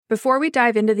Before we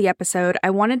dive into the episode, I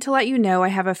wanted to let you know I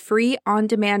have a free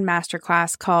on-demand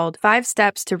masterclass called 5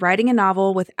 Steps to Writing a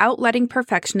Novel Without Letting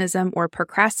Perfectionism or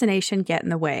Procrastination Get in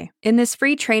the Way. In this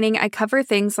free training, I cover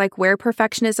things like where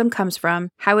perfectionism comes from,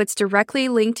 how it's directly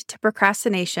linked to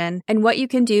procrastination, and what you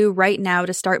can do right now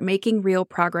to start making real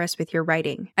progress with your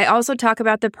writing. I also talk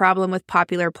about the problem with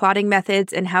popular plotting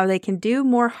methods and how they can do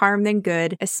more harm than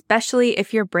good, especially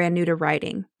if you're brand new to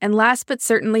writing. And last but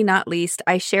certainly not least,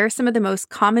 I share some of the most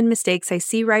common mistakes I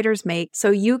see writers make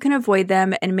so you can avoid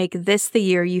them and make this the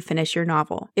year you finish your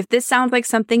novel. If this sounds like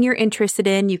something you're interested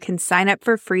in, you can sign up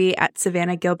for free at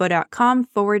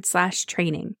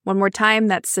savannahgilbo.com/training. One more time,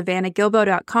 that's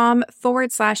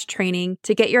savannahgilbo.com/training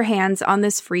to get your hands on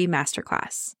this free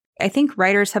masterclass. I think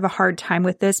writers have a hard time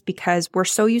with this because we're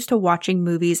so used to watching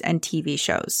movies and TV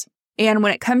shows. And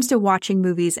when it comes to watching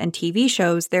movies and TV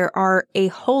shows, there are a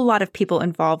whole lot of people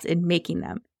involved in making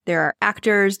them. There are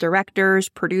actors, directors,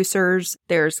 producers,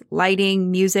 there's lighting,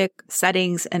 music,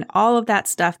 settings, and all of that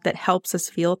stuff that helps us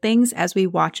feel things as we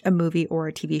watch a movie or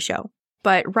a TV show.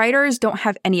 But writers don't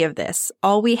have any of this.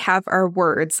 All we have are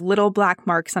words, little black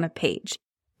marks on a page.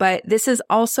 But this is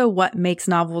also what makes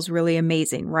novels really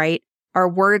amazing, right? Our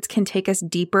words can take us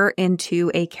deeper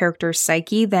into a character's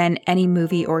psyche than any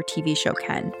movie or TV show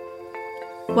can.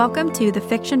 Welcome to the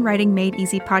Fiction Writing Made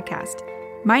Easy podcast.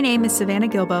 My name is Savannah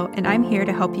Gilbo, and I'm here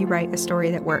to help you write a story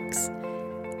that works.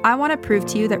 I want to prove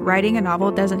to you that writing a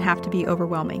novel doesn't have to be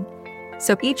overwhelming.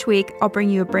 So each week, I'll bring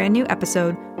you a brand new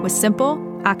episode with simple,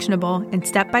 actionable, and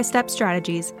step-by-step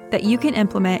strategies that you can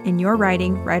implement in your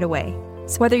writing right away.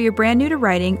 So whether you're brand new to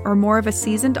writing or more of a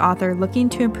seasoned author looking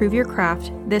to improve your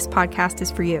craft, this podcast is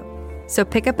for you. So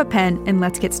pick up a pen and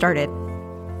let's get started.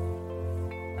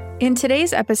 In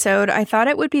today's episode, I thought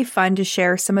it would be fun to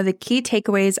share some of the key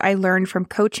takeaways I learned from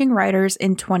coaching writers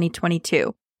in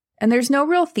 2022. And there's no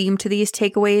real theme to these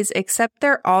takeaways, except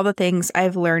they're all the things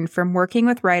I've learned from working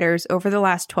with writers over the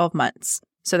last 12 months.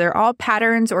 So they're all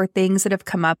patterns or things that have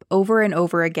come up over and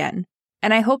over again.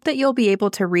 And I hope that you'll be able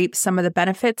to reap some of the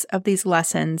benefits of these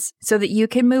lessons so that you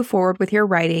can move forward with your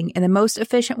writing in the most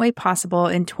efficient way possible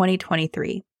in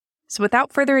 2023. So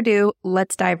without further ado,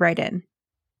 let's dive right in.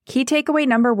 Key takeaway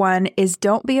number 1 is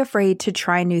don't be afraid to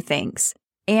try new things.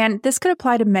 And this could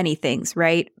apply to many things,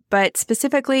 right? But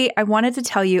specifically, I wanted to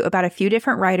tell you about a few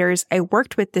different writers I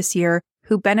worked with this year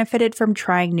who benefited from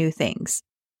trying new things.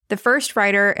 The first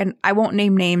writer, and I won't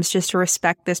name names just to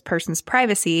respect this person's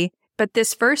privacy, but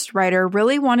this first writer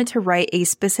really wanted to write a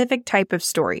specific type of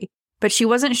story, but she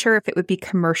wasn't sure if it would be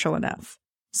commercial enough.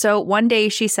 So one day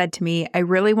she said to me, I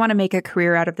really want to make a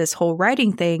career out of this whole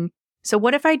writing thing. So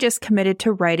what if I just committed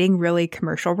to writing really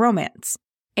commercial romance?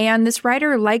 And this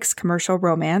writer likes commercial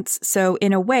romance, so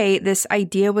in a way, this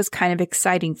idea was kind of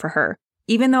exciting for her,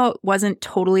 even though it wasn't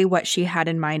totally what she had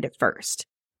in mind at first.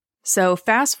 So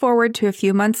fast forward to a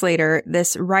few months later,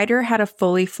 this writer had a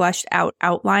fully fleshed out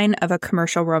outline of a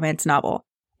commercial romance novel,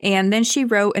 and then she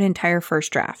wrote an entire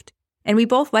first draft. And we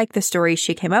both liked the story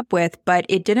she came up with, but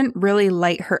it didn't really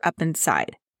light her up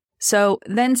inside. So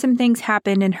then some things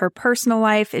happened in her personal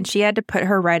life and she had to put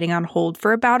her writing on hold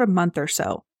for about a month or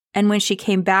so. And when she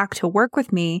came back to work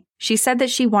with me, she said that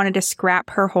she wanted to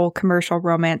scrap her whole commercial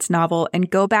romance novel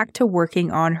and go back to working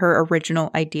on her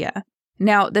original idea.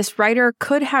 Now, this writer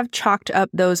could have chalked up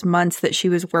those months that she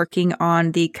was working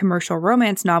on the commercial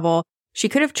romance novel. She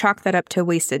could have chalked that up to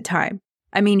wasted time.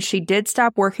 I mean, she did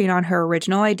stop working on her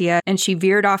original idea and she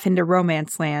veered off into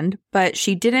romance land, but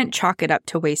she didn't chalk it up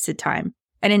to wasted time.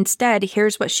 And instead,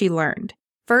 here's what she learned.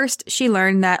 First, she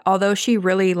learned that although she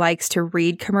really likes to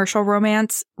read commercial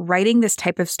romance, writing this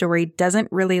type of story doesn't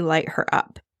really light her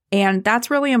up. And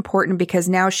that's really important because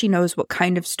now she knows what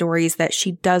kind of stories that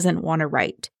she doesn't want to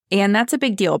write. And that's a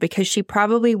big deal because she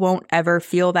probably won't ever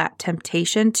feel that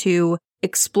temptation to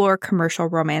explore commercial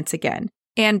romance again.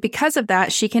 And because of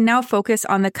that, she can now focus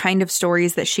on the kind of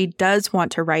stories that she does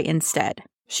want to write instead.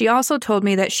 She also told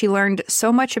me that she learned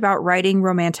so much about writing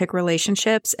romantic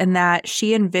relationships and that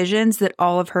she envisions that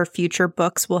all of her future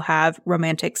books will have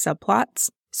romantic subplots.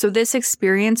 So this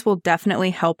experience will definitely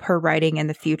help her writing in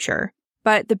the future.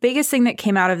 But the biggest thing that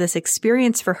came out of this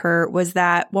experience for her was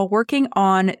that while working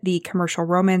on the commercial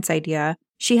romance idea,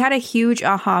 she had a huge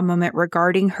aha moment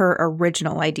regarding her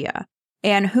original idea.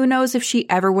 And who knows if she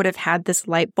ever would have had this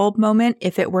light bulb moment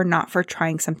if it were not for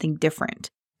trying something different.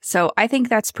 So I think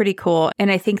that's pretty cool, and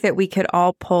I think that we could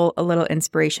all pull a little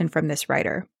inspiration from this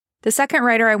writer. The second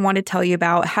writer I want to tell you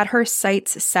about had her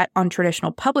sights set on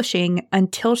traditional publishing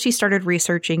until she started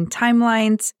researching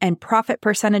timelines and profit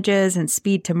percentages and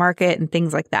speed to market and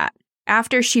things like that.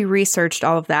 After she researched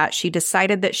all of that, she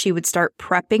decided that she would start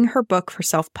prepping her book for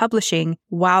self-publishing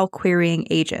while querying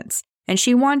agents. And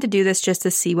she wanted to do this just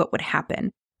to see what would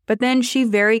happen. But then she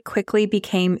very quickly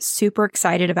became super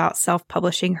excited about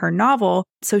self-publishing her novel,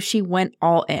 so she went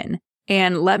all in.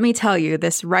 And let me tell you,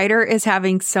 this writer is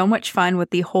having so much fun with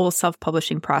the whole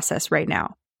self-publishing process right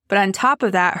now. But on top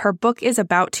of that, her book is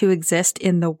about to exist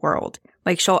in the world.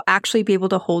 Like, she'll actually be able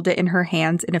to hold it in her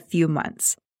hands in a few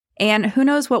months. And who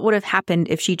knows what would have happened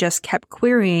if she just kept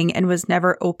querying and was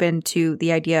never open to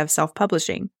the idea of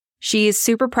self-publishing. She's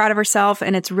super proud of herself,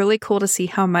 and it's really cool to see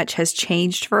how much has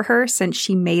changed for her since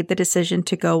she made the decision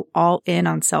to go all in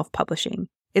on self-publishing.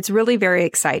 It's really very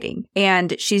exciting,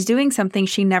 and she's doing something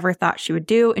she never thought she would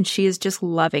do, and she is just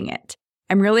loving it.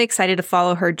 I'm really excited to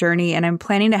follow her journey, and I'm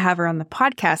planning to have her on the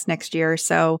podcast next year,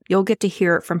 so you'll get to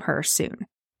hear it from her soon.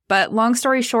 But long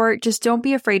story short, just don't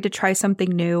be afraid to try something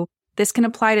new. This can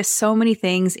apply to so many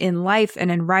things in life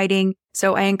and in writing,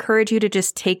 so I encourage you to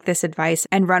just take this advice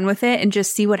and run with it and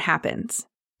just see what happens.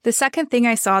 The second thing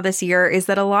I saw this year is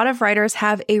that a lot of writers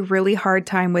have a really hard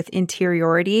time with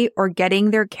interiority or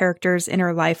getting their characters'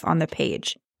 inner life on the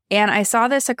page. And I saw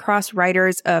this across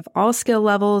writers of all skill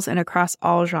levels and across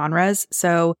all genres,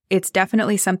 so it's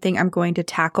definitely something I'm going to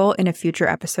tackle in a future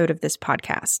episode of this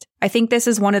podcast. I think this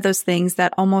is one of those things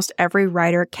that almost every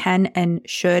writer can and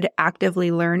should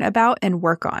actively learn about and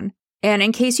work on. And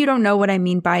in case you don't know what I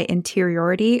mean by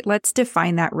interiority, let's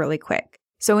define that really quick.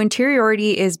 So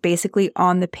interiority is basically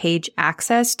on the page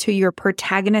access to your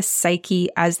protagonist's psyche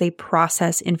as they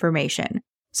process information.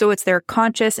 So it's their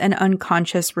conscious and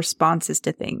unconscious responses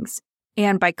to things.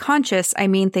 And by conscious, I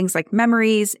mean things like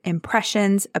memories,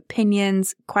 impressions,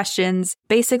 opinions, questions,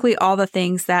 basically all the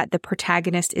things that the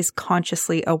protagonist is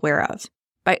consciously aware of.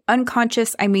 By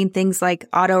unconscious, I mean things like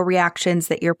auto reactions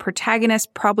that your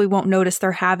protagonist probably won't notice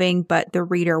they're having, but the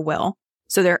reader will.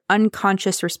 So they're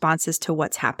unconscious responses to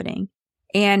what's happening.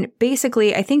 And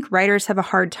basically, I think writers have a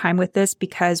hard time with this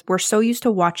because we're so used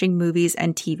to watching movies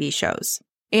and TV shows.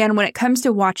 And when it comes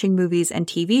to watching movies and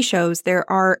TV shows, there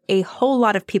are a whole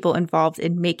lot of people involved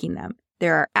in making them.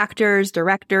 There are actors,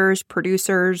 directors,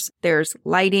 producers, there's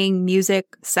lighting, music,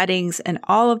 settings, and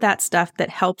all of that stuff that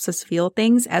helps us feel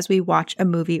things as we watch a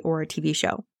movie or a TV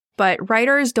show. But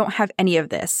writers don't have any of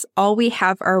this. All we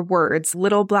have are words,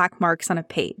 little black marks on a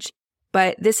page.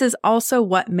 But this is also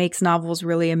what makes novels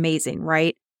really amazing,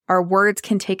 right? Our words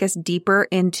can take us deeper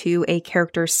into a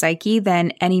character's psyche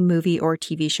than any movie or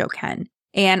TV show can.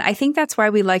 And I think that's why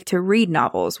we like to read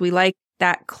novels. We like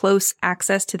that close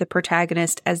access to the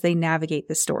protagonist as they navigate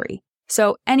the story.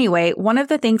 So anyway, one of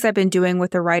the things I've been doing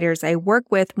with the writers I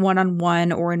work with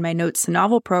one-on-one or in my Notes to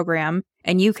Novel program,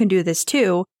 and you can do this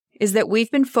too, is that we've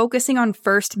been focusing on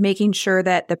first making sure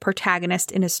that the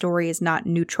protagonist in a story is not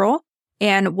neutral.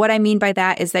 And what I mean by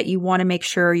that is that you want to make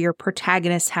sure your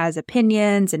protagonist has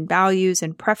opinions and values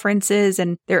and preferences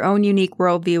and their own unique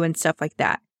worldview and stuff like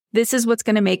that. This is what's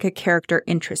going to make a character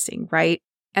interesting, right?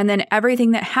 And then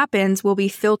everything that happens will be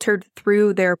filtered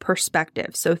through their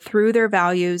perspective. So through their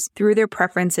values, through their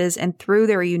preferences, and through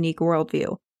their unique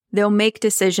worldview. They'll make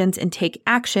decisions and take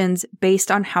actions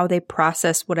based on how they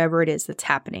process whatever it is that's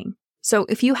happening. So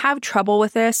if you have trouble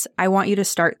with this, I want you to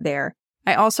start there.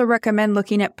 I also recommend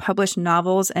looking at published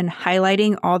novels and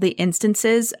highlighting all the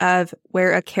instances of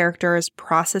where a character is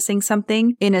processing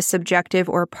something in a subjective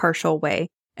or partial way.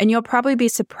 And you'll probably be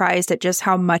surprised at just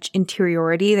how much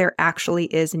interiority there actually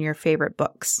is in your favorite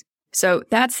books. So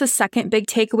that's the second big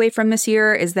takeaway from this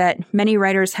year, is that many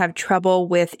writers have trouble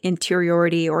with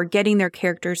interiority or getting their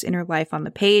character's inner life on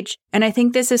the page. And I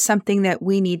think this is something that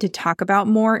we need to talk about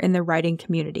more in the writing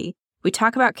community. We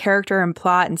talk about character and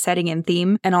plot and setting and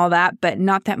theme and all that, but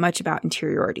not that much about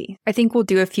interiority. I think we'll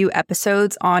do a few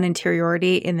episodes on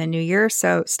interiority in the new year,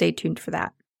 so stay tuned for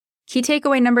that. Key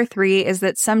takeaway number 3 is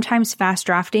that sometimes fast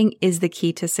drafting is the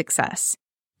key to success.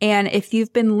 And if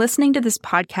you've been listening to this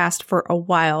podcast for a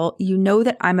while, you know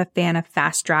that I'm a fan of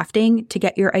fast drafting to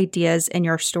get your ideas and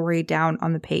your story down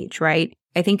on the page, right?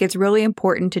 I think it's really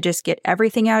important to just get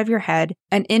everything out of your head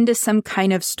and into some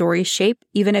kind of story shape,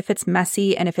 even if it's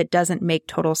messy and if it doesn't make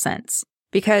total sense.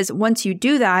 Because once you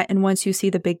do that and once you see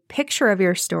the big picture of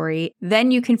your story,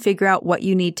 then you can figure out what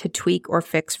you need to tweak or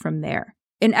fix from there.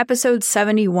 In episodes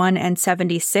 71 and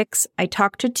 76, I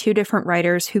talked to 2 different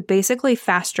writers who basically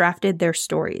fast drafted their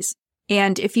stories.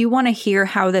 And if you want to hear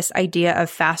how this idea of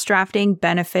fast drafting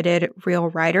benefited real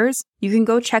writers, you can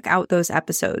go check out those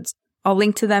episodes. I'll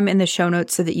link to them in the show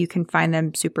notes so that you can find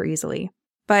them super easily.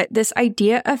 But this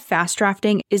idea of fast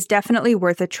drafting is definitely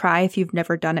worth a try if you've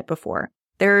never done it before.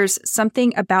 There's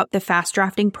something about the fast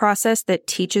drafting process that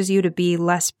teaches you to be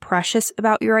less precious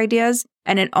about your ideas,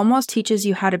 and it almost teaches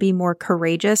you how to be more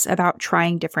courageous about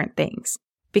trying different things.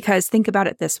 Because think about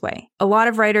it this way. A lot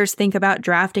of writers think about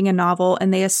drafting a novel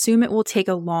and they assume it will take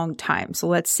a long time. So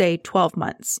let's say 12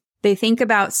 months. They think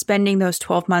about spending those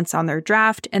 12 months on their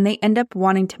draft and they end up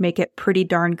wanting to make it pretty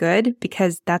darn good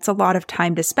because that's a lot of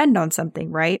time to spend on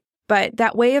something, right? But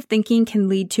that way of thinking can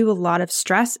lead to a lot of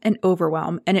stress and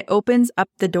overwhelm, and it opens up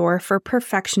the door for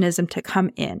perfectionism to come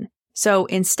in. So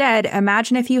instead,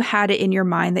 imagine if you had it in your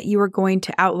mind that you were going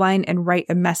to outline and write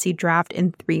a messy draft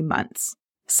in 3 months.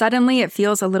 Suddenly, it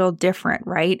feels a little different,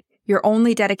 right? You're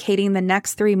only dedicating the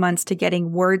next 3 months to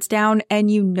getting words down, and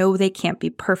you know they can't be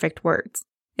perfect words.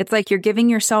 It's like you're giving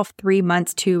yourself 3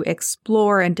 months to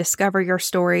explore and discover your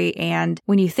story, and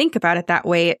when you think about it that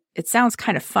way, it sounds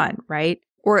kind of fun, right?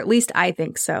 Or at least I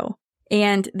think so.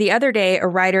 And the other day, a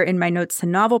writer in my Notes to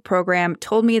Novel program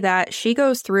told me that she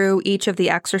goes through each of the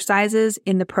exercises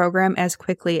in the program as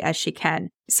quickly as she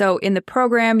can. So in the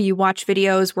program, you watch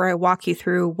videos where I walk you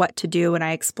through what to do and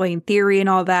I explain theory and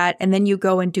all that, and then you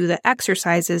go and do the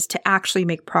exercises to actually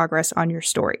make progress on your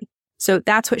story. So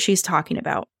that's what she's talking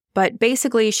about. But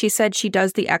basically, she said she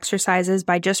does the exercises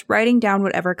by just writing down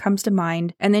whatever comes to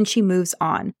mind, and then she moves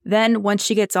on. Then, once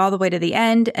she gets all the way to the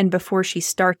end, and before she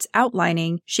starts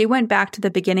outlining, she went back to the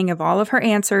beginning of all of her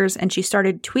answers, and she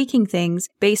started tweaking things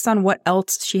based on what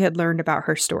else she had learned about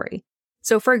her story.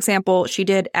 So for example, she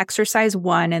did exercise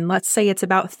 1, and let's say it's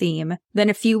about theme. Then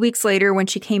a few weeks later, when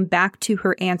she came back to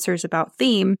her answers about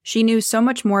theme, she knew so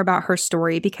much more about her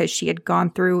story because she had gone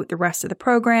through the rest of the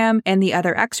program and the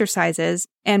other exercises.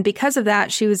 And because of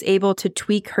that, she was able to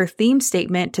tweak her theme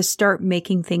statement to start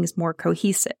making things more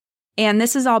cohesive. And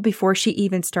this is all before she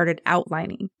even started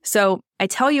outlining. So I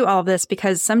tell you all of this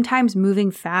because sometimes moving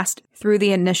fast through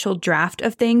the initial draft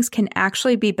of things can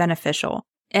actually be beneficial.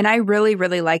 And I really,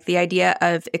 really like the idea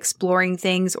of exploring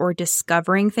things or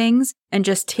discovering things and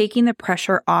just taking the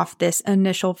pressure off this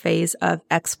initial phase of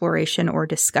exploration or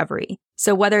discovery.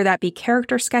 So whether that be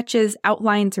character sketches,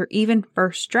 outlines, or even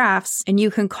first drafts, and you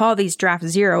can call these draft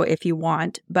 0 if you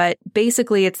want, but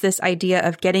basically it's this idea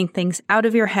of getting things out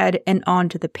of your head and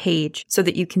onto the page so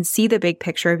that you can see the big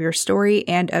picture of your story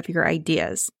and of your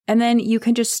ideas. And then you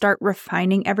can just start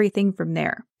refining everything from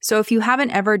there. So if you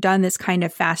haven't ever done this kind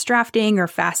of fast drafting or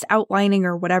fast outlining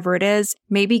or whatever it is,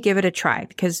 maybe give it a try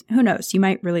because who knows, you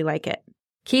might really like it.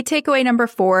 Key takeaway number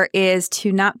 4 is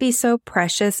to not be so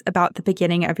precious about the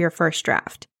beginning of your first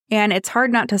draft. And it's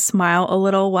hard not to smile a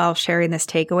little while sharing this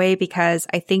takeaway because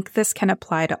I think this can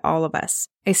apply to all of us.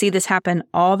 I see this happen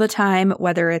all the time,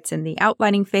 whether it's in the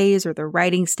outlining phase or the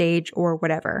writing stage or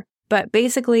whatever. But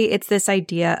basically, it's this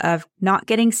idea of not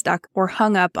getting stuck or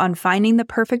hung up on finding the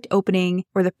perfect opening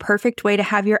or the perfect way to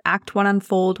have your Act 1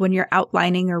 unfold when you're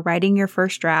outlining or writing your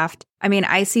first draft. I mean,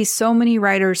 I see so many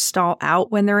writers stall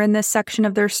out when they're in this section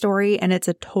of their story, and it's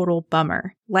a total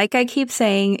bummer. Like I keep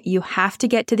saying, you have to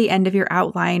get to the end of your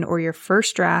outline or your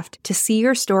first draft to see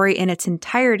your story in its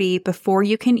entirety before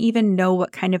you can even know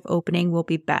what kind of opening will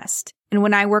be best. And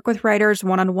when I work with writers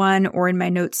one-on-one or in my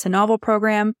Notes to Novel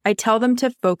program, I tell them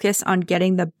to focus on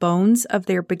getting the bones of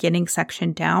their beginning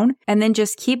section down and then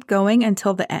just keep going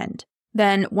until the end.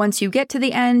 Then once you get to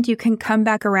the end, you can come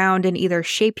back around and either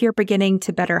shape your beginning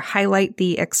to better highlight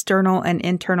the external and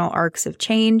internal arcs of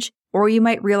change, or you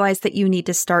might realize that you need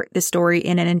to start the story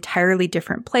in an entirely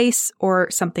different place or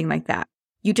something like that.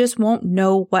 You just won't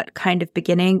know what kind of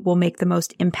beginning will make the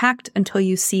most impact until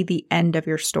you see the end of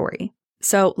your story.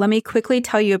 So let me quickly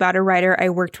tell you about a writer I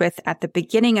worked with at the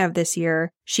beginning of this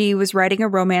year. She was writing a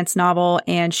romance novel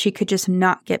and she could just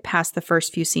not get past the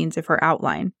first few scenes of her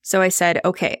outline. So I said,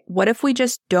 okay, what if we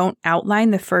just don't outline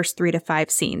the first 3 to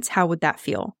 5 scenes? How would that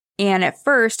feel? And at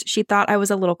first she thought I was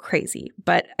a little crazy,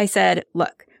 but I said,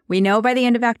 look, we know by the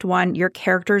end of Act 1, your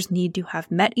characters need to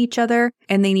have met each other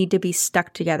and they need to be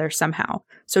stuck together somehow.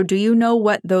 So do you know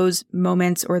what those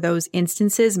moments or those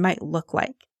instances might look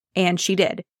like? And she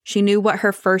did. She knew what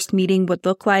her first meeting would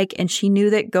look like, and she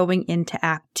knew that going into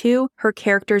Act 2, her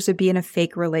characters would be in a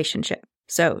fake relationship.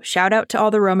 So shout out to all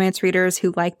the romance readers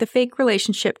who like the fake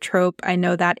relationship trope. I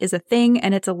know that is a thing,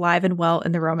 and it's alive and well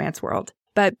in the romance world.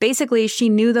 But basically, she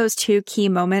knew those 2 key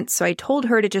moments, so I told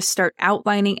her to just start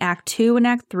outlining Act 2 and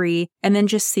Act 3, and then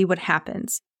just see what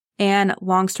happens. And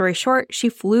long story short, she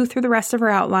flew through the rest of her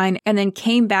outline and then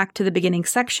came back to the beginning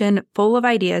section full of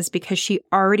ideas because she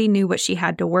already knew what she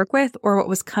had to work with or what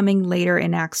was coming later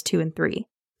in Acts 2 and 3.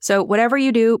 So whatever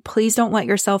you do, please don't let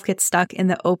yourself get stuck in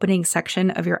the opening section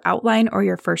of your outline or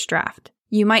your first draft.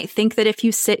 You might think that if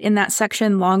you sit in that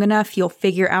section long enough, you'll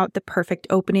figure out the perfect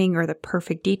opening or the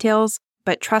perfect details,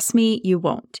 but trust me, you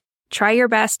won't. Try your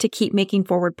best to keep making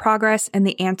forward progress, and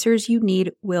the answers you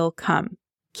need will come.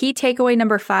 Key takeaway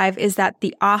number 5 is that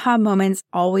the aha moments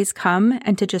always come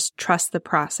and to just trust the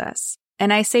process.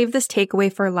 And I saved this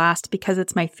takeaway for last because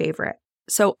it's my favorite.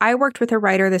 So I worked with a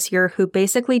writer this year who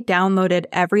basically downloaded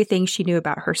everything she knew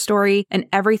about her story and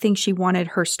everything she wanted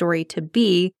her story to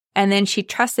be, and then she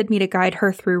trusted me to guide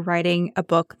her through writing a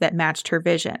book that matched her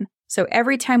vision. So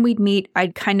every time we'd meet,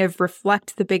 I'd kind of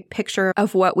reflect the big picture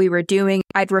of what we were doing.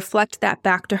 I'd reflect that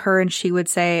back to her and she would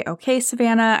say, "Okay,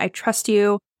 Savannah, I trust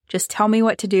you. Just tell me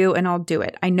what to do and I'll do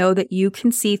it. I know that you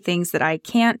can see things that I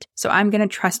can't, so I'm going to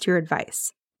trust your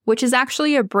advice." Which is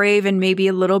actually a brave and maybe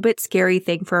a little bit scary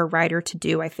thing for a writer to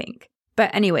do, I think.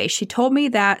 But anyway, she told me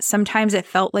that sometimes it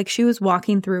felt like she was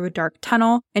walking through a dark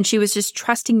tunnel, and she was just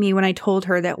trusting me when I told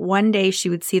her that one day she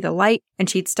would see the light and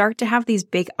she'd start to have these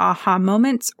big aha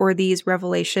moments or these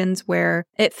revelations where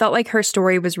it felt like her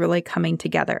story was really coming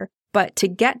together. But to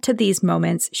get to these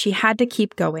moments, she had to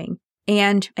keep going.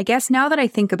 And I guess now that I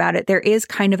think about it, there is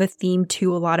kind of a theme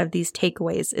to a lot of these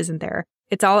takeaways, isn't there?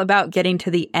 It's all about getting to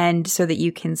the end so that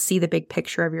you can see the big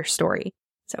picture of your story.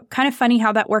 So kind of funny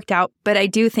how that worked out, but I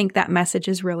do think that message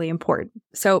is really important.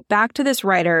 So back to this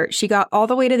writer, she got all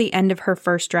the way to the end of her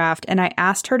first draft, and I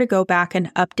asked her to go back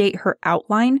and update her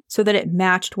outline so that it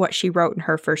matched what she wrote in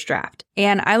her first draft.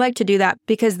 And I like to do that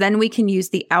because then we can use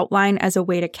the outline as a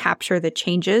way to capture the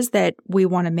changes that we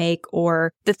want to make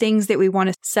or the things that we want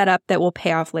to set up that will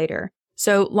pay off later.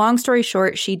 So long story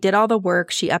short, she did all the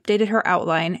work, she updated her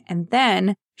outline, and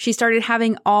then she started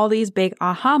having all these big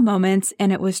aha moments,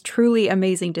 and it was truly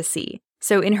amazing to see.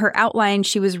 So in her outline,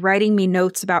 she was writing me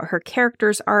notes about her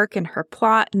character's arc and her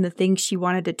plot and the things she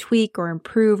wanted to tweak or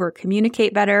improve or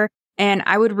communicate better. And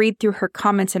I would read through her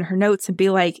comments and her notes and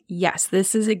be like, yes,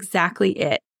 this is exactly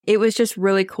it. It was just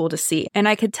really cool to see. And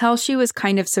I could tell she was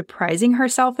kind of surprising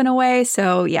herself in a way.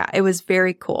 So yeah, it was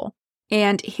very cool.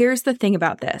 And here's the thing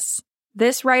about this.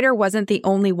 This writer wasn't the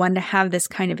only one to have this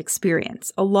kind of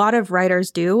experience. A lot of writers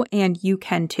do, and you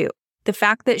can too. The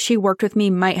fact that she worked with me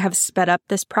might have sped up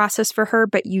this process for her,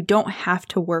 but you don't have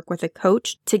to work with a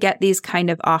coach to get these kind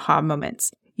of aha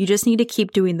moments. You just need to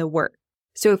keep doing the work.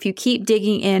 So if you keep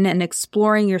digging in and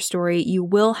exploring your story, you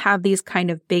will have these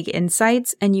kind of big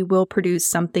insights and you will produce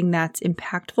something that's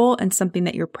impactful and something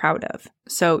that you're proud of.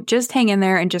 So just hang in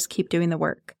there and just keep doing the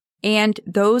work. And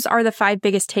those are the 5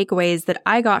 biggest takeaways that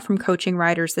I got from coaching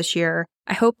writers this year.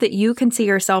 I hope that you can see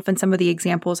yourself in some of the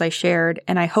examples I shared,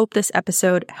 and I hope this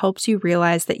episode helps you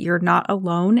realize that you're not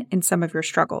alone in some of your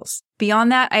struggles.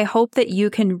 Beyond that, I hope that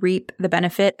you can reap the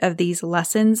benefit of these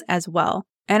lessons as well.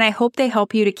 And I hope they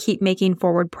help you to keep making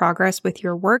forward progress with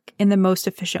your work in the most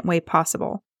efficient way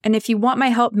possible. And if you want my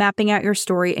help mapping out your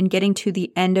story and getting to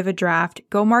the end of a draft,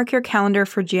 go mark your calendar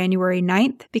for January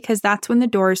 9th because that's when the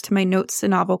doors to my Notes to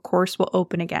Novel course will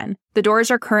open again. The doors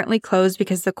are currently closed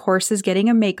because the course is getting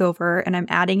a makeover and I'm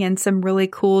adding in some really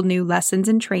cool new lessons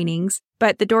and trainings,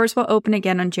 but the doors will open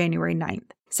again on January 9th.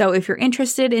 So if you're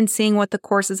interested in seeing what the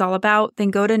course is all about,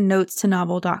 then go to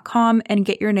notesToNovel.com and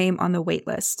get your name on the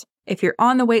waitlist. If you're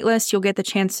on the waitlist, you'll get the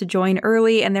chance to join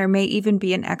early and there may even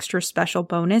be an extra special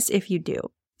bonus if you do.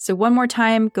 So one more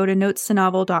time, go to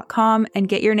notesToNovel.com and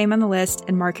get your name on the list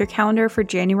and mark your calendar for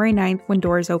January 9th when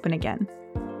doors open again.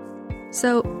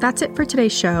 So that's it for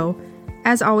today's show.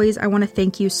 As always, I want to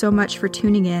thank you so much for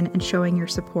tuning in and showing your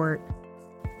support.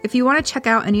 If you want to check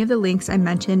out any of the links I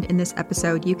mentioned in this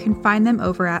episode, you can find them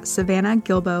over at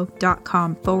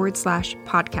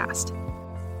savannahgilbo.com/podcast.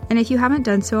 And if you haven't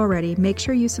done so already, make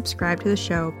sure you subscribe to the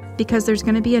show because there's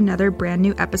going to be another brand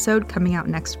new episode coming out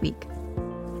next week.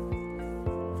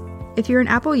 If you're an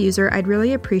Apple user, I'd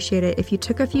really appreciate it if you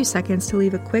took a few seconds to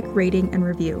leave a quick rating and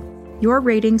review. Your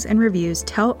ratings and reviews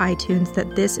tell iTunes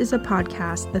that this is a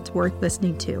podcast that's worth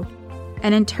listening to.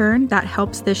 And in turn, that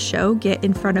helps this show get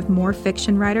in front of more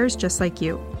fiction writers just like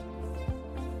you.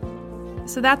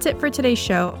 So that's it for today's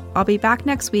show. I'll be back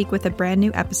next week with a brand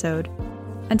new episode.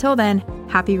 Until then,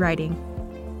 happy writing.